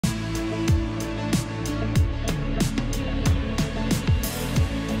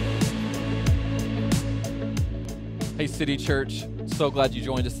Hey, City Church, so glad you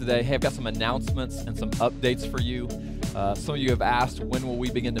joined us today. Hey, I've got some announcements and some updates for you. Some of you have asked, when will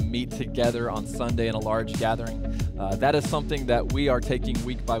we begin to meet together on Sunday in a large gathering? That is something that we are taking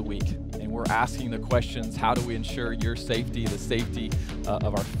week by week, and we're asking the questions, how do we ensure your safety, the safety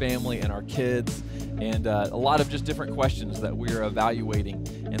of our family and our kids, and a lot of just different questions that we are evaluating,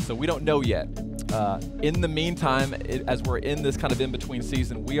 and so we don't know yet. In the meantime, as we're in this kind of in-between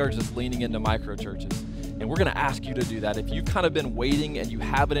season, we are just leaning into micro churches. And we're going to ask you to do that. If you've kind of been waiting and you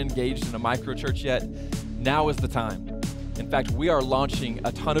haven't engaged in a micro church yet, now is the time. In fact, we are launching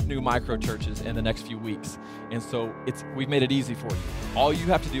a ton of new micro churches in the next few weeks. And so we've made it easy for you. All you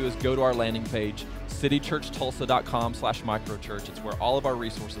have to do is go to our landing page, citychurchtulsa.com/microchurch. It's where all of our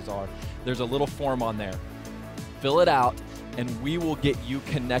resources are. There's a little form on there. Fill it out, and we will get you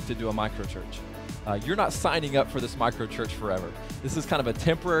connected to a micro church. You're not signing up for this micro church forever. This is kind of a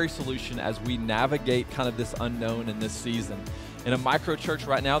temporary solution as we navigate kind of this unknown in this season. In a micro church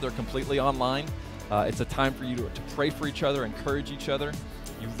right now, they're completely online. It's a time for you to pray for each other, encourage each other.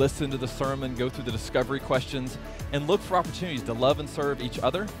 You listen to the sermon, go through the discovery questions, and look for opportunities to love and serve each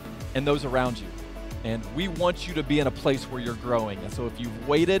other and those around you. And we want you to be in a place where you're growing. And so if you've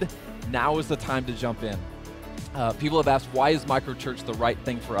waited, now is the time to jump in. People have asked, why is micro church the right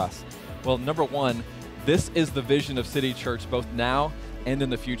thing for us? Well, number one, this is the vision of City Church both now and in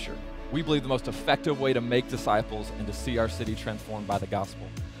the future. We believe the most effective way to make disciples and to see our city transformed by the gospel.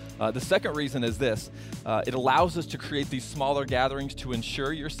 The second reason is this. It allows us to create these smaller gatherings to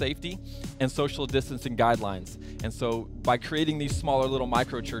ensure your safety and social distancing guidelines. And so by creating these smaller little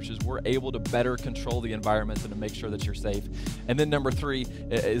micro churches, we're able to better control the environment and to make sure that you're safe. And then number three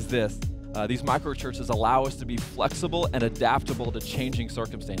is this. These micro churches allow us to be flexible and adaptable to changing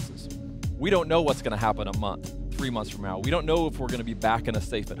circumstances. We don't know what's going to happen a month, 3 months from now. We don't know if we're going to be back in a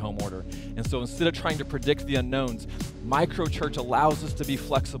safe at home order. And so instead of trying to predict the unknowns, micro church allows us to be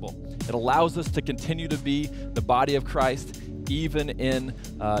flexible. It allows us to continue to be the body of Christ, even in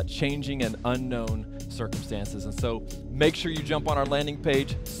changing and unknown circumstances. And so make sure you jump on our landing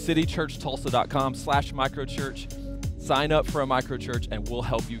page, citychurchtulsa.com/microchurch. Sign up for a micro church and we'll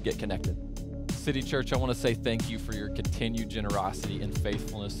help you get connected. City Church, I want to say thank you for your continued generosity and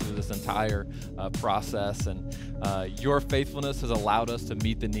faithfulness through this entire process. And your faithfulness has allowed us to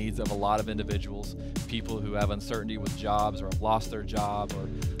meet the needs of a lot of individuals, people who have uncertainty with jobs or have lost their job or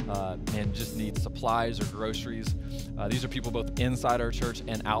and just need supplies or groceries. These are people both inside our church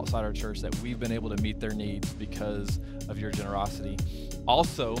and outside our church that we've been able to meet their needs because of your generosity.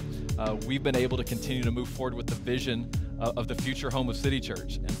 Also, we've been able to continue to move forward with the vision of the future home of City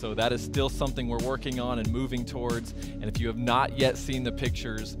Church. And so that is still something we're working on and moving towards. And if you have not yet seen the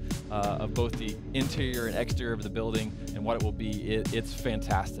pictures of both the interior and exterior of the building and what it will be, it's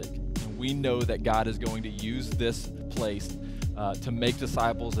fantastic. And we know that God is going to use this place to make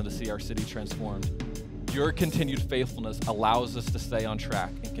disciples and to see our city transformed. Your continued faithfulness allows us to stay on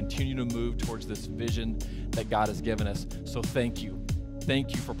track and continue to move towards this vision that God has given us. So thank you.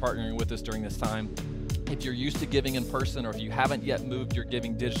 Thank you for partnering with us during this time. If you're used to giving in person or if you haven't yet moved your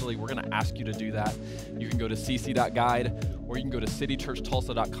giving digitally, we're going to ask you to do that. You can go to cc.guide or you can go to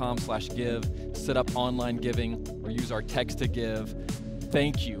citychurchtulsa.com/give, set up online giving, or use our text to give.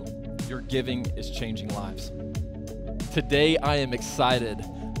 Thank you. Your giving is changing lives. Today, I am excited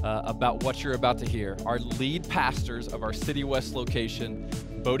about what you're about to hear. Our lead pastors of our City West location,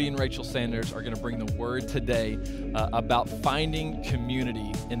 Bodie and Rachel Sanders, are going to bring the word today about finding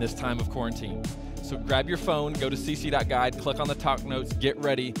community in this time of quarantine. So grab your phone, go to cc.guide, click on the talk notes, get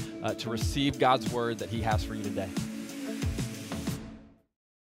ready to receive God's word that he has for you today.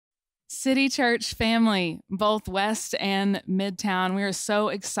 City Church family, both West and Midtown, we are so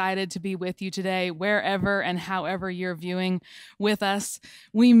excited to be with you today, wherever and however you're viewing with us.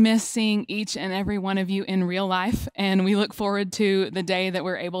 We miss seeing each and every one of you in real life, and we look forward to the day that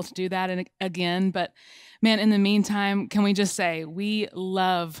we're able to do that again. But man, in the meantime, can we just say we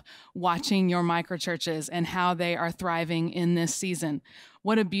love watching your microchurches and how they are thriving in this season.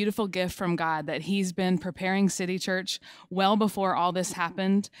 What a beautiful gift from God that he's been preparing City Church well before all this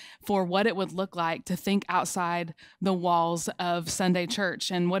happened for what it would look like to think outside the walls of Sunday church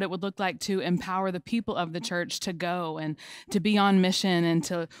and what it would look like to empower the people of the church to go and to be on mission and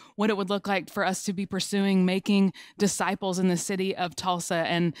to what it would look like for us to be pursuing making disciples in the city of Tulsa.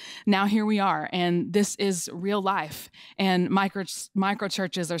 And now here we are, and this is real life. And micro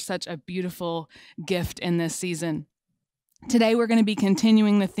churches are such a beautiful gift in this season. Today, we're going to be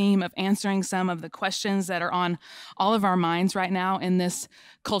continuing the theme of answering some of the questions that are on all of our minds right now in this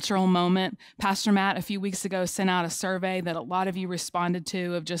cultural moment. Pastor Matt, a few weeks ago, sent out a survey that a lot of you responded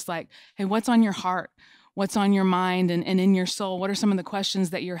to of just like, hey, what's on your heart? what's on your mind and in your soul. What are some of the questions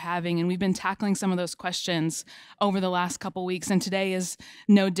that you're having? And we've been tackling some of those questions over the last couple weeks, and today is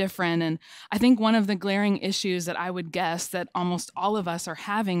no different. And I think one of the glaring issues that I would guess that almost all of us are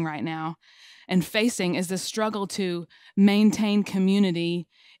having right now and facing is the struggle to maintain community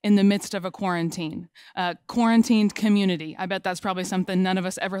in the midst of a quarantine. Quarantined community. I bet that's probably something none of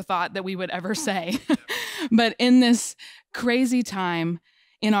us ever thought that we would ever say. But in this crazy time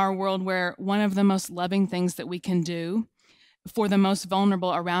in our world where one of the most loving things that we can do for the most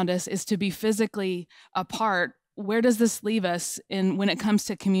vulnerable around us is to be physically apart, where does this leave us when it comes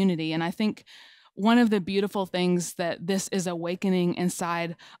to community? And I think one of the beautiful things that this is awakening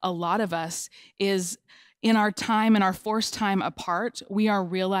inside a lot of us is in our forced time apart, we are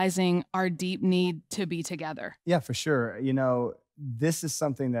realizing our deep need to be together. Yeah, for sure. This is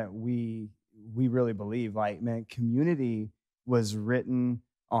something that we really believe. Like, man, community was written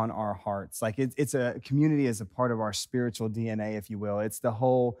on our hearts. Like, it's a community is a part of our spiritual DNA, if you will. It's the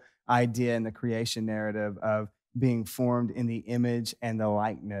whole idea in the creation narrative of being formed in the image and the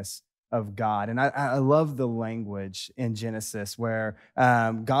likeness of God. And I love the language in Genesis where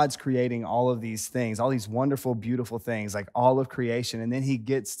God's creating all of these things, all these wonderful, beautiful things, like all of creation. And then he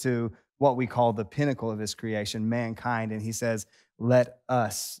gets to what we call the pinnacle of his creation, mankind. And he says, let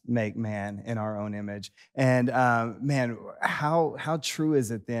us make man in our own image. And man, how true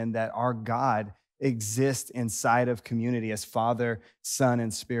is it then that our God exists inside of community as Father, Son,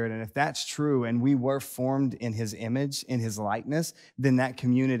 and Spirit? And if that's true, and we were formed in his image, in his likeness, then that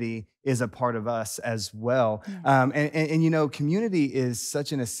community is a part of us as well. Yeah. And community is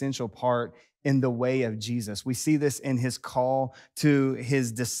such an essential part in the way of Jesus. We see this in his call to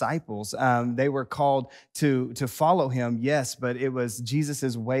his disciples. They were called to follow him, yes, but it was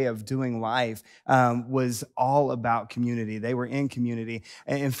Jesus's way of doing life was all about community. They were in community.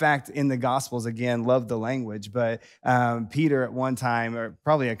 In fact, in the Gospels, again, love the language, but Peter at one time, or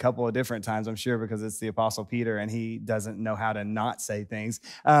probably a couple of different times, I'm sure, because it's the Apostle Peter and he doesn't know how to not say things.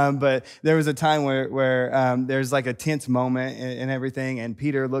 But there was a time where there's like a tense moment and everything, and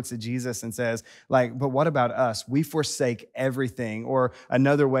Peter looks at Jesus and says, but what about us? We forsake everything. Or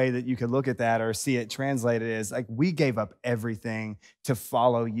another way that you could look at that or see it translated is like, we gave up everything to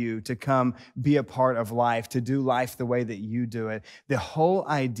follow you, to come be a part of life, to do life the way that you do it. The whole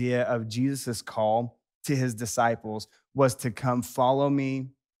idea of Jesus's call to his disciples was to come follow me,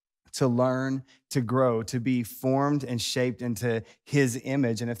 to learn, to grow, to be formed and shaped into his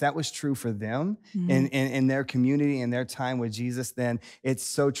image. And if that was true for them in their community and their time with Jesus, then it's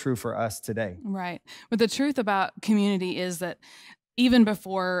so true for us today. Right. But the truth about community is that even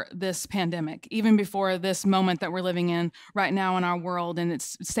before this pandemic, even before this moment that we're living in right now in our world, and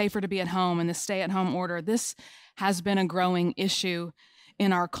it's safer to be at home and the stay-at-home order, this has been a growing issue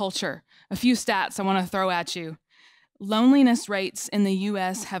in our culture. A few stats I want to throw at you. Loneliness rates in the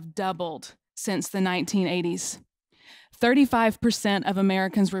U.S. have doubled since the 1980s. 35% of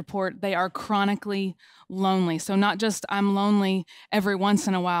Americans report they are chronically lonely. So not just I'm lonely every once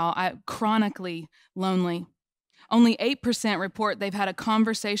in a while, I'm chronically lonely. Only 8% report they've had a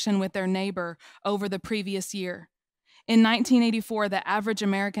conversation with their neighbor over the previous year. In 1984, the average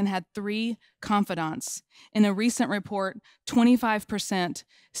American had 3 confidants. In a recent report, 25%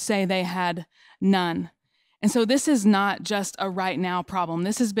 say they had none. And so this is not just a right now problem.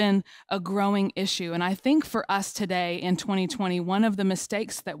 This has been a growing issue. And I think for us today in 2020, one of the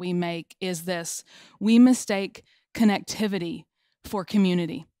mistakes that we make is this. We mistake connectivity for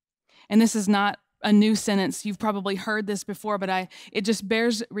community. And this is not a new sentence. You've probably heard this before, but it just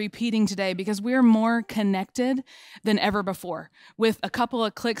bears repeating today because we're more connected than ever before. With a couple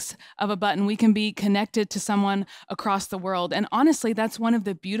of clicks of a button, we can be connected to someone across the world. And honestly, that's one of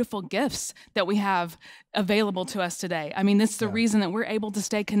the beautiful gifts that we have available to us today. I mean, it's the reason that we're able to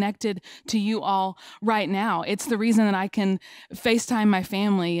stay connected to you all right now. It's the reason that I can FaceTime my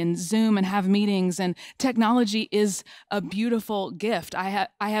family and Zoom and have meetings, and technology is a beautiful gift. I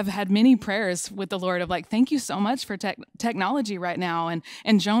have had many prayers with the Lord of thank you so much for technology right now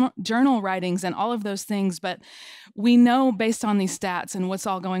and journal writings and all of those things. But we know based on these stats and what's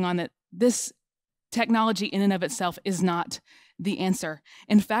all going on that this technology in and of itself is not the answer.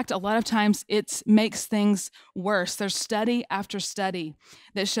 In fact, a lot of times it makes things worse. There's study after study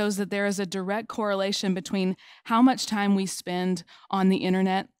that shows that there is a direct correlation between how much time we spend on the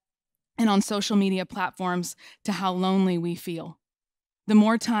internet and on social media platforms to how lonely we feel. The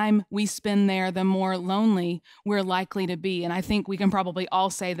more time we spend there, the more lonely we're likely to be. And I think we can probably all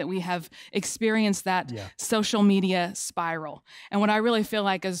say that we have experienced that social media spiral. And what I really feel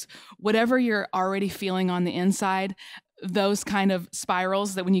like is whatever you're already feeling on the inside, those kind of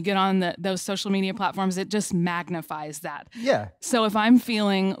spirals that when you get on those social media platforms, it just magnifies that. Yeah. So if I'm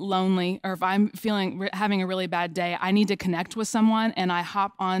feeling lonely or if I'm having a really bad day, I need to connect with someone and I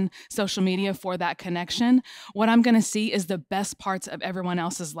hop on social media for that connection. What I'm going to see is the best parts of everyone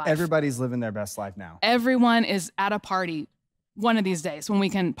else's life. Everybody's living their best life now. Everyone is at a party one of these days when we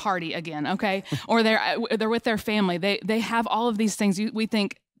can party again, okay? Or they're with their family. They have all of these things. We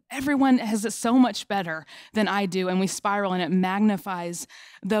think everyone has it so much better than I do, and we spiral, and it magnifies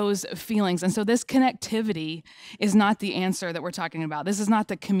those feelings. And so this connectivity is not the answer that we're talking about. This is not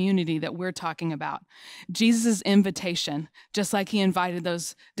the community that we're talking about. Jesus' invitation, just like he invited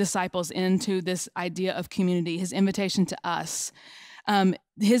those disciples into this idea of community, his invitation to us,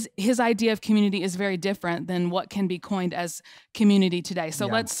 his idea of community is very different than what can be coined as community today. So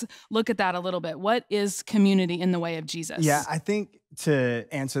let's look at that a little bit. What is community in the way of Jesus? Yeah, I think to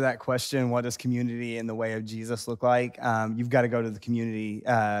answer that question, what does community in the way of Jesus look like? You've got to go to the community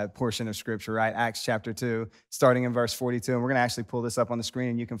portion of Scripture, right? Acts chapter 2, starting in verse 42. And we're going to actually pull this up on the screen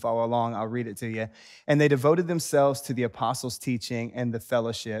and you can follow along. I'll read it to you. And they devoted themselves to the apostles' teaching and the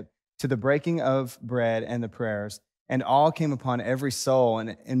fellowship, to the breaking of bread and the prayers. And all came upon every soul,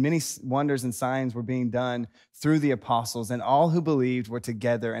 and many wonders and signs were being done through the apostles. And all who believed were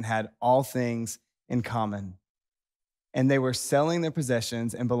together and had all things in common. And they were selling their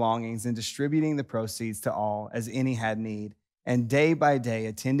possessions and belongings and distributing the proceeds to all as any had need. And day by day,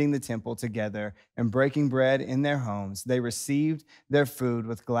 attending the temple together and breaking bread in their homes, they received their food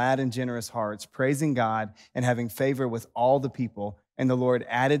with glad and generous hearts, praising God and having favor with all the people. And the Lord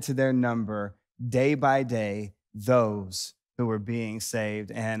added to their number day by day those who were being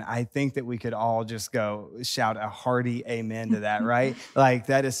saved. And I think that we could all just go shout a hearty amen to that, right? Like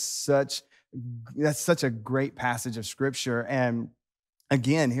that's such a great passage of Scripture. And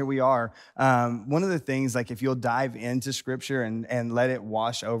again, here we are. One of the things, like if you'll dive into Scripture and let it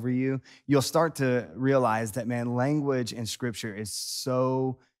wash over you, you'll start to realize that, man, language in Scripture is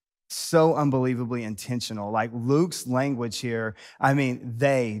so unbelievably intentional. Like Luke's language here, I mean,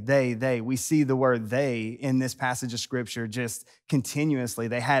 they, we see the word they in this passage of Scripture just continuously.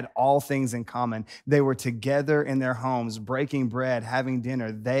 They had all things in common. They were together in their homes, breaking bread, having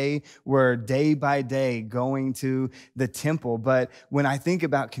dinner. They were day by day going to the temple. But when I think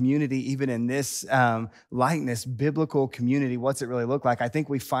about community, even in this likeness, biblical community, what's it really look like? I think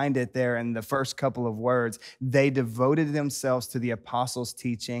we find it there in the first couple of words. They devoted themselves to the apostles'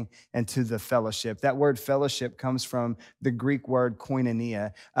 teaching and to the fellowship. That word fellowship comes from the Greek word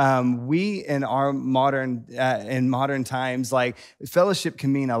koinonia. We in our modern times, like fellowship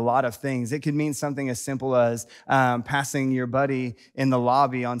can mean a lot of things. It could mean something as simple as passing your buddy in the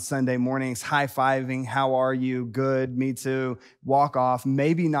lobby on Sunday mornings, high-fiving, how are you? Good, me too. Walk off,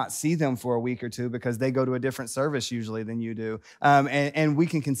 maybe not see them for a week or two because they go to a different service usually than you do. And we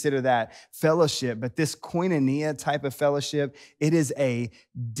can consider that fellowship. But this koinonia type of fellowship, it is a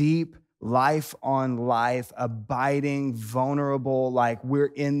deep, life on life, abiding, vulnerable, like we're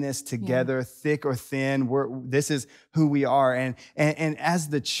in this together, thick or thin. This is who we are. And as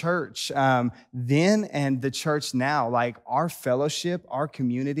the church then and the church now, like our fellowship, our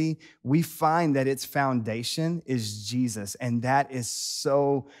community, we find that its foundation is Jesus. And that is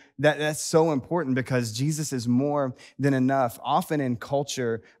that's so important because Jesus is more than enough. Often in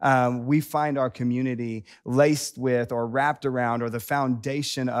culture, we find our community laced with or wrapped around or the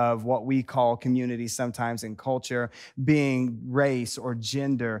foundation of what we call community sometimes in culture being race or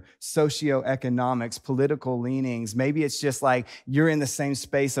gender, socioeconomics, political leanings. Maybe it's just like you're in the same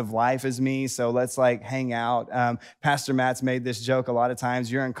space of life as me, so let's like hang out. Pastor Matt's made this joke a lot of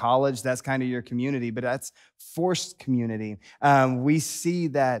times. You're in college, that's kind of your community, but that's forced community. We see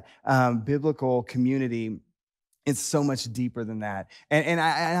that biblical community, it's so much deeper than that. And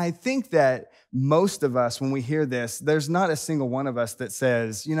I think that most of us, when we hear this, there's not a single one of us that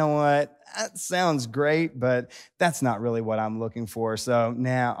says, you know what, that sounds great, but that's not really what I'm looking for. So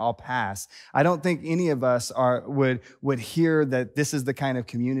I'll pass. I don't think any of us would hear that this is the kind of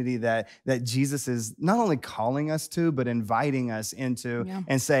community that Jesus is not only calling us to, but inviting us into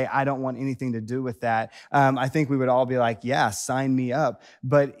and say, I don't want anything to do with that. I think we would all be like, yeah, sign me up.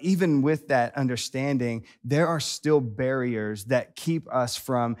 But even with that understanding, there are still barriers that keep us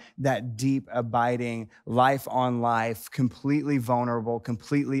from that deep, abiding, life on life, completely vulnerable,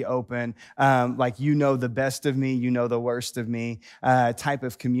 completely open, like you know the best of me, you know the worst of me type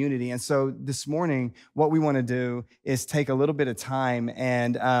of community. And so this morning, what we want to do is take a little bit of time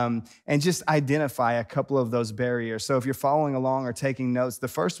and just identify a couple of those barriers. So if you're following along or taking notes, the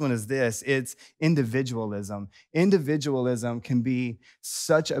first one is this: it's individualism. Individualism can be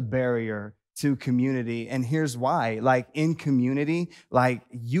such a barrier to community. And here's why. Like in community, like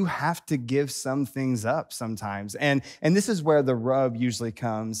you have to give some things up sometimes. And this is where the rub usually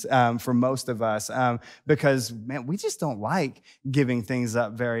comes for most of us, because man, we just don't like giving things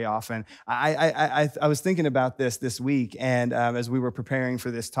up very often. I was thinking about this week, and as we were preparing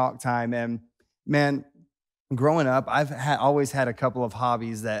for this talk time, and man, growing up, I've always had a couple of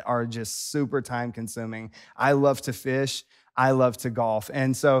hobbies that are just super time consuming. I love to fish. I love to golf.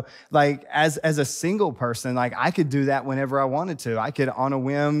 And so like as a single person, like I could do that whenever I wanted to. I could on a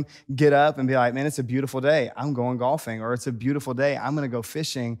whim get up and be like, man, it's a beautiful day, I'm going golfing, or it's a beautiful day, I'm going to go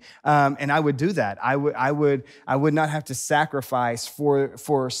fishing. And I would do that. I would not have to sacrifice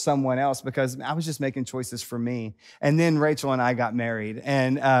for someone else, because I was just making choices for me. And then Rachel and I got married,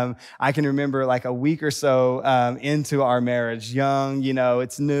 and I can remember like a week or so into our marriage, young,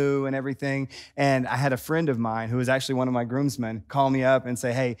 it's new and everything. And I had a friend of mine who was actually one of my groomsmen call me up and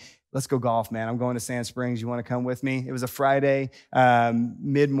say, hey, let's go golf, man. I'm going to Sand Springs. You want to come with me? It was a Friday,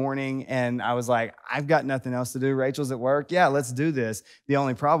 mid-morning, and I was like, I've got nothing else to do. Rachel's at work. Yeah, let's do this. The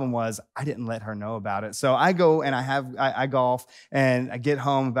only problem was I didn't let her know about it. So I go and I golf, and I get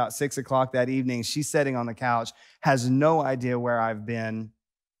home about 6 o'clock that evening. She's sitting on the couch, has no idea where I've been.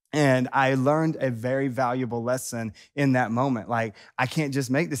 And I learned a very valuable lesson in that moment. Like, I can't just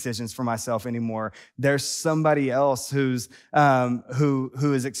make decisions for myself anymore. There's somebody else who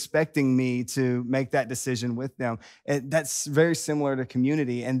is expecting me to make that decision with them. That's very similar to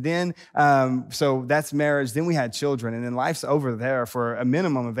community. And then, so that's marriage. Then we had children, and then life's over there for a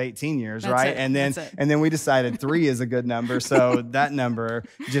minimum of 18 years, That's right? it. And then we decided 3 is a good number, so that number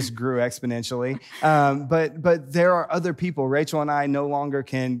just grew exponentially. But there are other people. Rachel and I no longer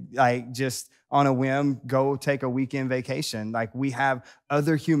can like just on a whim go take a weekend vacation. Like, we have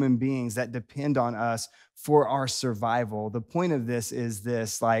other human beings that depend on us for our survival. The point of this is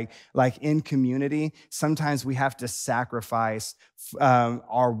this, like in community, sometimes we have to sacrifice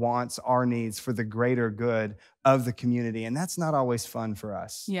our wants, our needs for the greater good of the community. And that's not always fun for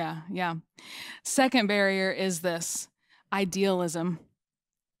us. Yeah. Second barrier is this: idealism.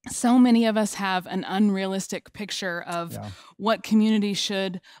 So many of us have an unrealistic picture of what community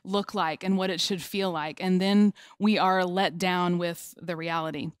should look like and what it should feel like. And then we are let down with the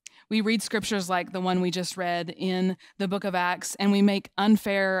reality. We read scriptures like the one we just read in the book of Acts, and we make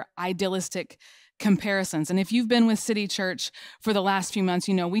unfair, idealistic comparisons. And if you've been with City Church for the last few months,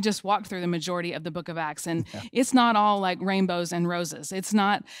 we just walked through the majority of the book of Acts, and it's not all like rainbows and roses.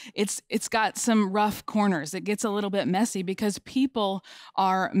 It's got some rough corners. It gets a little bit messy because people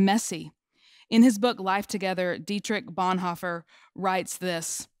are messy. In his book, Life Together, Dietrich Bonhoeffer writes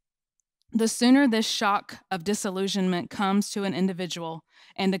this: the sooner this shock of disillusionment comes to an individual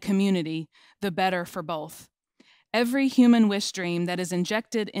and a community, the better for both. Every human wish dream that is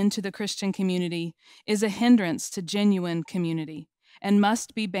injected into the Christian community is a hindrance to genuine community and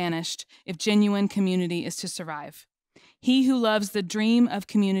must be banished if genuine community is to survive. He who loves the dream of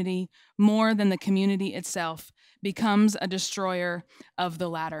community more than the community itself becomes a destroyer of the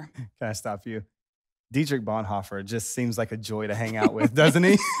latter. Can I stop you? Dietrich Bonhoeffer just seems like a joy to hang out with, doesn't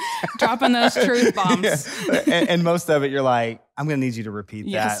he? Dropping those truth bombs. Yeah. And most of it, you're like, I'm going to need you to repeat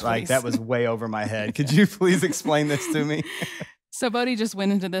that. Yes, like, please. that was way over my head. Could you please explain this to me? So Bodie just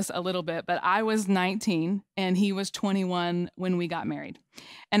went into this a little bit, but I was 19 and he was 21 when we got married.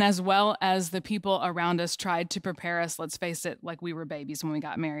 And as well as the people around us tried to prepare us, let's face it, like we were babies when we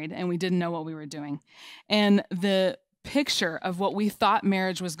got married and we didn't know what we were doing. And the picture of what we thought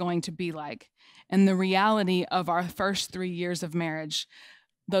marriage was going to be like and the reality of our first 3 years of marriage,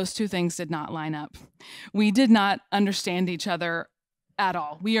 those two things did not line up. We did not understand each other at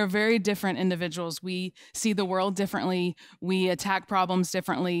all. We are very different individuals. We see the world differently. We attack problems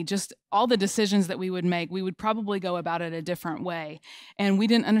differently. Just all the decisions that we would make, we would probably go about it a different way. And we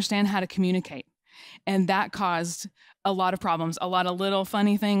didn't understand how to communicate. And that caused a lot of problems, a lot of little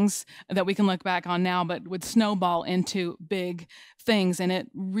funny things that we can look back on now, but would snowball into big things. And it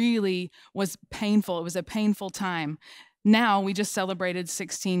really was painful. It was a painful time. Now we just celebrated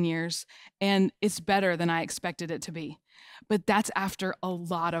 16 years and it's better than I expected it to be. But that's after a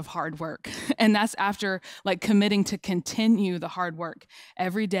lot of hard work. And that's after like committing to continue the hard work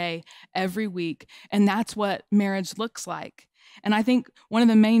every day, every week. And that's what marriage looks like. And I think one of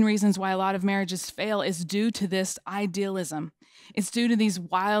the main reasons why a lot of marriages fail is due to this idealism. It's due to these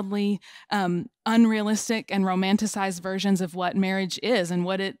wildly unrealistic and romanticized versions of what marriage is and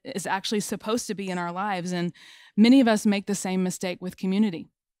what it is actually supposed to be in our lives. And many of us make the same mistake with community.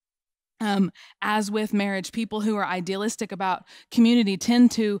 As with marriage, people who are idealistic about community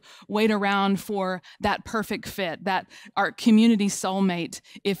tend to wait around for that perfect fit, that our community soulmate,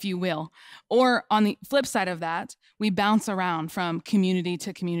 if you will. Or on the flip side of that, we bounce around from community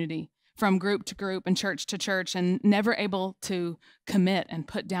to community, from group to group and church to church, and never able to commit and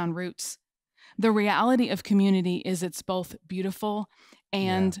put down roots. The reality of community is it's both beautiful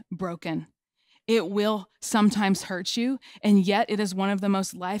and broken. It will sometimes hurt you, and yet it is one of the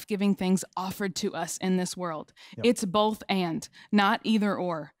most life-giving things offered to us in this world. Yep. It's both and, not either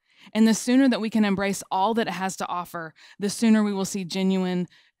or. And the sooner that we can embrace all that it has to offer, the sooner we will see genuine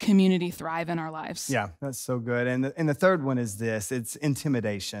community thrive in our lives. Yeah, that's so good. And the third one is this: it's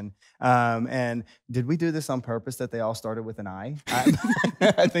intimidation. And did we do this on purpose that they all started with an I?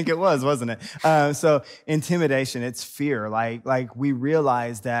 I think it was, wasn't it? So intimidation, it's fear. Like we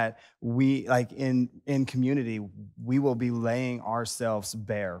realize that we, like in community, we will be laying ourselves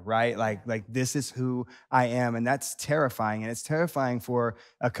bare, right? Like this is who I am, and that's terrifying. And it's terrifying for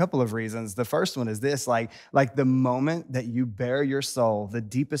a couple of reasons. The first one is this: like the moment that you bare your soul, the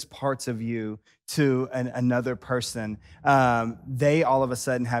deepest parts of you to another person, they all of a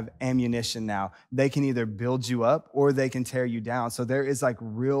sudden have ammunition now. They can either build you up or they can tear you down. So there is like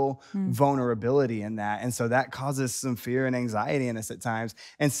real vulnerability in that. And so that causes some fear and anxiety in us at times.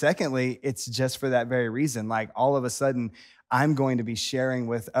 And secondly, it's just for that very reason. Like all of a sudden, I'm going to be sharing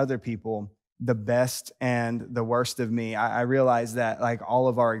with other people the best and the worst of me. I realize that like all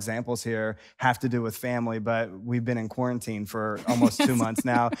of our examples here have to do with family, but we've been in quarantine for almost 2 months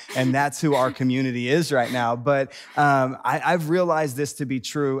now, and that's who our community is right now. But I've realized this to be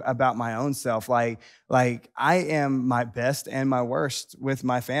true about my own self. Like I am my best and my worst with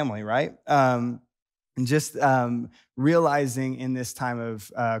my family, right? And just realizing in this time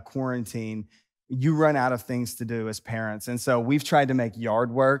of quarantine, you run out of things to do as parents. And so we've tried to make yard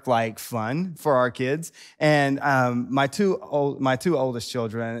work like fun for our kids. And my two oldest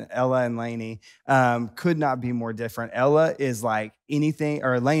children, Ella and Lainey, could not be more different. Ella is like anything,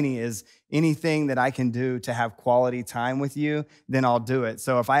 or Lainey is anything that I can do to have quality time with you, then I'll do it.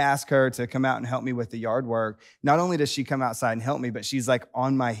 So if I ask her to come out and help me with the yard work, not only does she come outside and help me, but she's like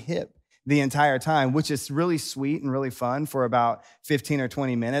on my hip the entire time, which is really sweet and really fun for about 15 or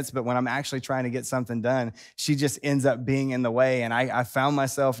 20 minutes. But when I'm actually trying to get something done, she just ends up being in the way. And I found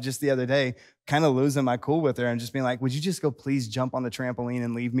myself just the other day kind of losing my cool with her and just being like, would you just go please jump on the trampoline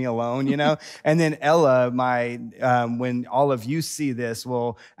and leave me alone, you know? And then Ella, when all of you see this,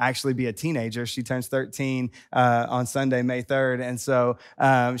 will actually be a teenager. She turns 13 on Sunday, May 3rd. And so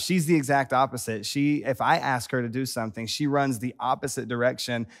she's the exact opposite. If I ask her to do something, she runs the opposite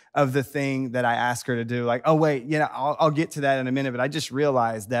direction of the thing that I ask her to do. Like, oh, wait, I'll get to that in a minute, but I just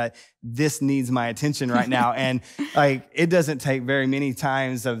realized that this needs my attention right now. And like, it doesn't take very many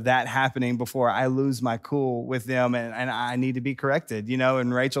times of that happening before I lose my cool with them and I need to be corrected,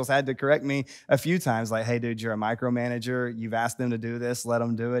 and Rachel's had to correct me a few times, like, hey, dude, you're a micromanager. You've asked them to do this. Let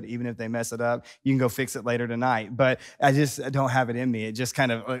them do it. Even if they mess it up, you can go fix it later tonight. But I don't have it in me. It just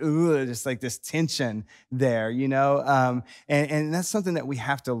kind of, just like this tension there, and that's something that we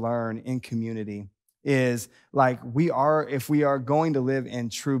have to learn in community. Is like if we are going to live in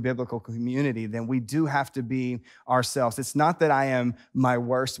true biblical community, then we do have to be ourselves. It's not that I am my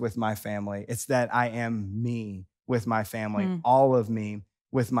worst with my family. It's that I am me with my family, all of me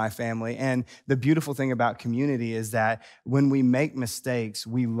with my family. And the beautiful thing about community is that when we make mistakes,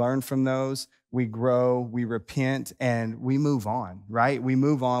 we learn from those, we grow, we repent, and we move on, right? We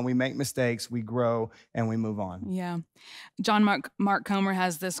move on, we make mistakes, we grow, and we move on. Yeah. John Mark Comer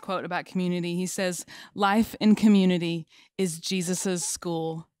has this quote about community. He says, life in community is Jesus's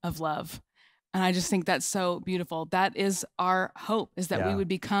school of love. And I just think that's so beautiful. That is our hope, is that we would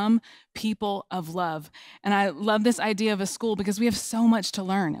become people of love. And I love this idea of a school because we have so much to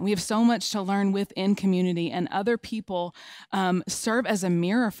learn. And we have so much to learn within community, and other people serve as a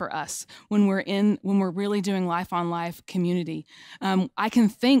mirror for us when we're really doing life on life community. I can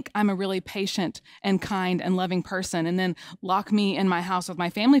think I'm a really patient and kind and loving person, and then lock me in my house with my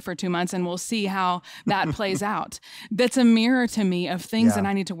family for 2 months, and we'll see how that plays out. That's a mirror to me of things that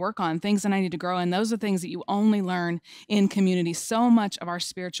I need to work on, things that I need to grow. And those are things that you only learn in community. So much of our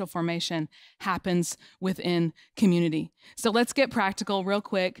spiritual formation happens within community. So let's get practical real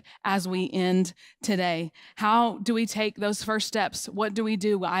quick as we end today. How do we take those first steps? What do we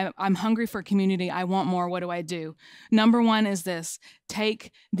do? I'm hungry for community. I want more. What do I do? Number one is this: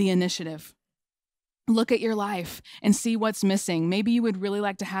 take the initiative. Look at your life and see what's missing. Maybe you would really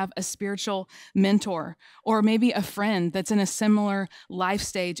like to have a spiritual mentor, or maybe a friend that's in a similar life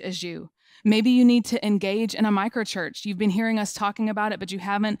stage as you. Maybe you need to engage in a microchurch. You've been hearing us talking about it, but you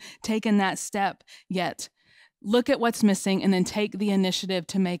haven't taken that step yet. Look at what's missing and then take the initiative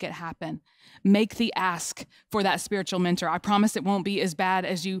to make it happen. Make the ask for that spiritual mentor. I promise it won't be as bad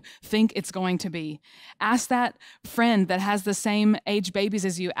as you think it's going to be. Ask that friend that has the same age babies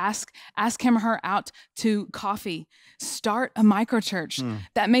as you. Ask him or her out to coffee. Start a microchurch.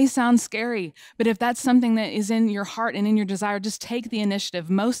 That may sound scary, but if that's something that is in your heart and in your desire, just take the initiative.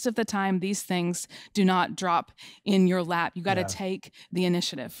 Most of the time, these things do not drop in your lap. You got to take the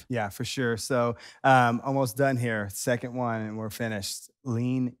initiative. Yeah, for sure. So almost done here. Second one, and we're finished.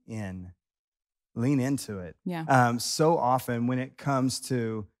 Lean in. Lean into it. Yeah. So often when it comes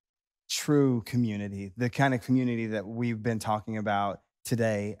to true community, the kind of community that we've been talking about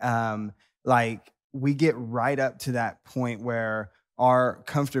today, like we get right up to that point where our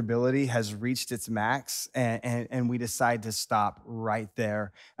comfortability has reached its max and we decide to stop right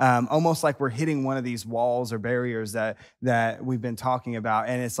there. Almost like we're hitting one of these walls or barriers that we've been talking about.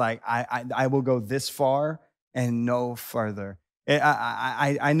 And it's like, I will go this far and no further.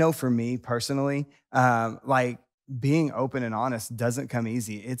 I know for me personally, like being open and honest doesn't come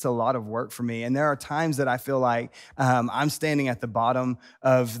easy. It's a lot of work for me. And there are times that I feel like I'm standing at the bottom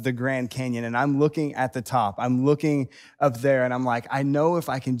of the Grand Canyon and I'm looking at the top. I'm looking up there and I'm like, I know if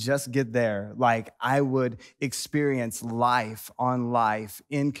I can just get there, like I would experience life on life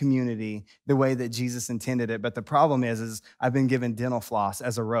in community the way that Jesus intended it. But the problem is I've been given dental floss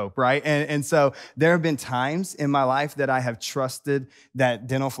as a rope, right? And so there have been times in my life that I have trusted that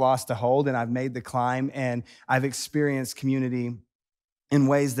dental floss to hold and I've made the climb and I've experienced community in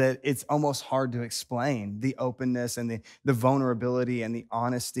ways that it's almost hard to explain, the openness and the vulnerability and the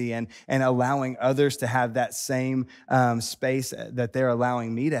honesty and allowing others to have that same space that they're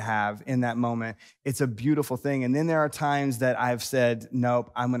allowing me to have in that moment. It's a beautiful thing. And then there are times that I've said,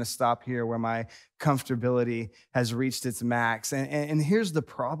 nope, I'm going to stop here where my comfortability has reached its max. And here's the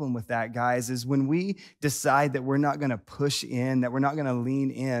problem with that, guys, is when we decide that we're not going to push in, that we're not going to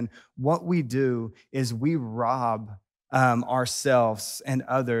lean in, what we do is we rob ourselves and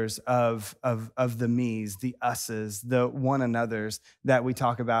others of the me's, the us's, the one another's that we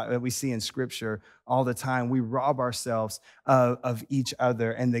talk about, that we see in Scripture all the time. We rob ourselves of each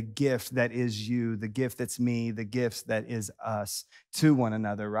other and the gift that is you, the gift that's me, the gift that is us to one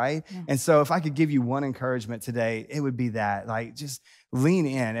another, right? Yeah. And so if I could give you one encouragement today, it would be that, like, just lean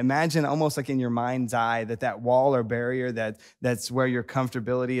in. Imagine almost like in your mind's eye that wall or barrier that's where your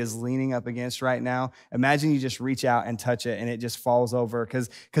comfortability is leaning up against right now. Imagine you just reach out and touch it and it just falls over because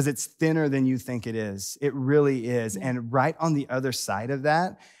it's thinner than you think it is. It really is. Yeah. And right on the other side of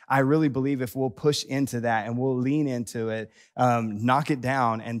that, I really believe if we'll push into that and we'll lean into it, knock it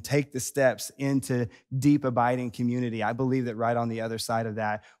down and take the steps into deep abiding community, I believe that right on the other side of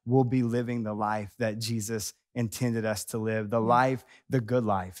that, we'll be living the life that Jesus intended us to live, the life, the good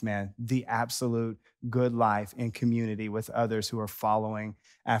life, man, the absolute good life in community with others who are following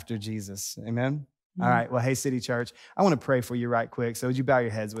after Jesus. Amen? Mm-hmm. All right. Well, hey, City Church, I want to pray for you right quick. So would you bow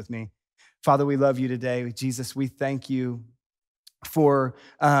your heads with me? Father, we love you today. Jesus, we thank you for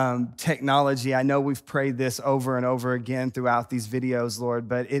technology. I know we've prayed this over and over again throughout these videos, Lord,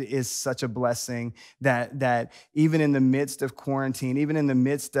 but it is such a blessing that even in the midst of quarantine, even in the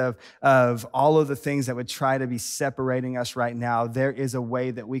midst of all of the things that would try to be separating us right now, there is a way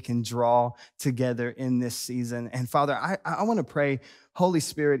that we can draw together in this season. And Father, I want to pray, Holy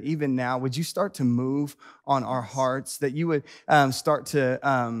Spirit, even now, would you start to move on our hearts, that you would start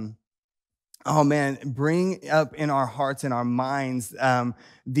to bring up in our hearts and our minds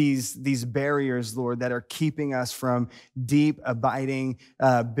these barriers, Lord, that are keeping us from deep, abiding,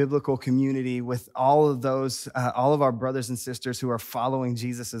 biblical community with all of those, all of our brothers and sisters who are following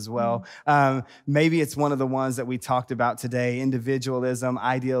Jesus as well. Maybe it's one of the ones that we talked about today: individualism,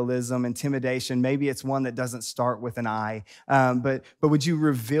 idealism, intimidation. Maybe it's one that doesn't start with an I. But would you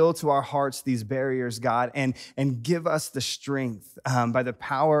reveal to our hearts these barriers, God, and give us the strength by the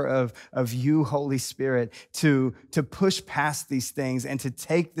power of you, Holy Spirit, to push past these things and to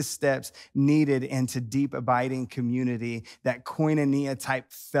take the steps needed into deep abiding community, that koinonia type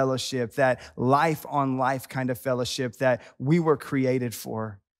fellowship, that life on life kind of fellowship that we were created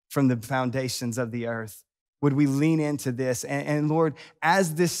for from the foundations of the earth. Would we lean into this? And Lord,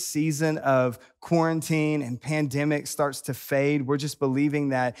 as this season of quarantine and pandemic starts to fade, we're just believing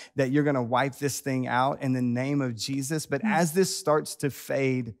that you're going to wipe this thing out in the name of Jesus. But as this starts to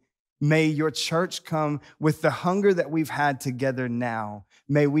fade, may your church come with the hunger that we've had together now.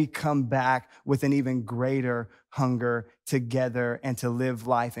 May we come back with an even greater hunger together and to live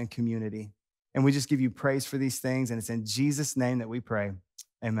life in community. And we just give you praise for these things. And it's in Jesus' name that we pray.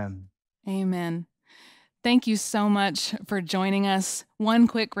 Amen. Amen. Thank you so much for joining us. One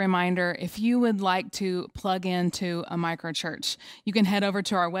quick reminder, if you would like to plug into a microchurch, you can head over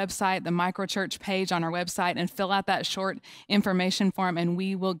to our website, the microchurch page on our website, and fill out that short information form, and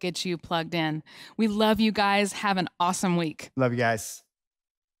we will get you plugged in. We love you guys. Have an awesome week. Love you guys.